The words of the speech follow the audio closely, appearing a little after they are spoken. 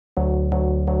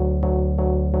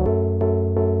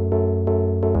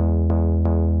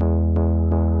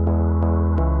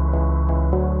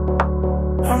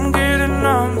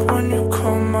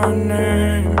my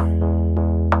name.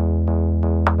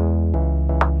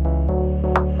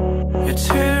 It's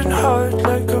hitting hard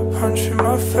like a punch in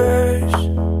my face.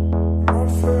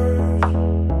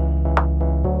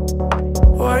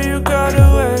 Why you gotta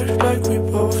act like we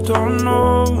both don't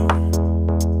know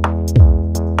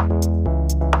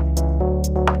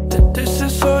that this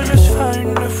is all just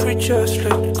fine if we just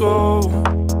let go?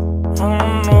 Oh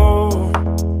no.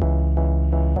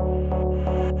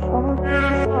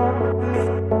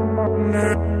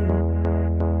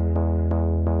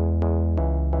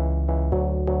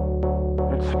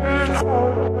 It's hitting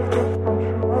hard like a punch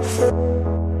in my face.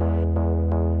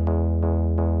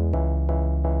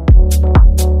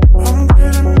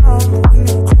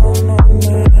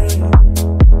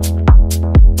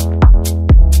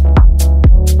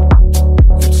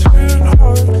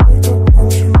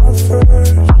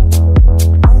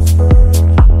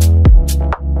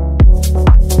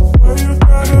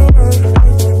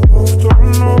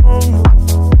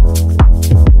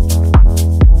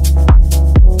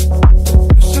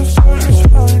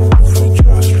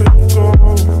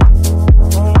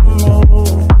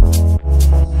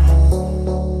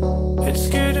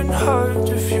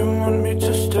 If you want me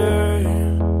to stay,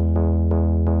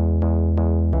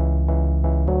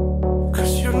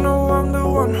 'cause you know I'm the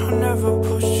one who never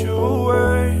pushed you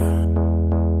away.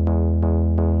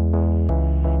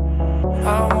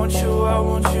 I want you, I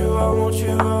want you, I want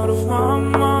you out of my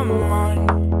mind.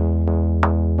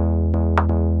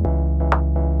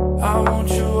 I want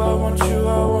you, I want you,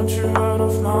 I want you out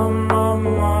of my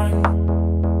mind.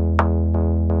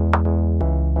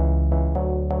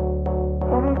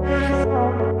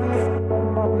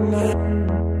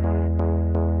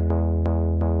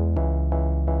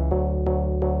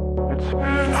 It's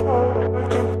hitting hard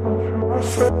like a punch in my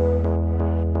face.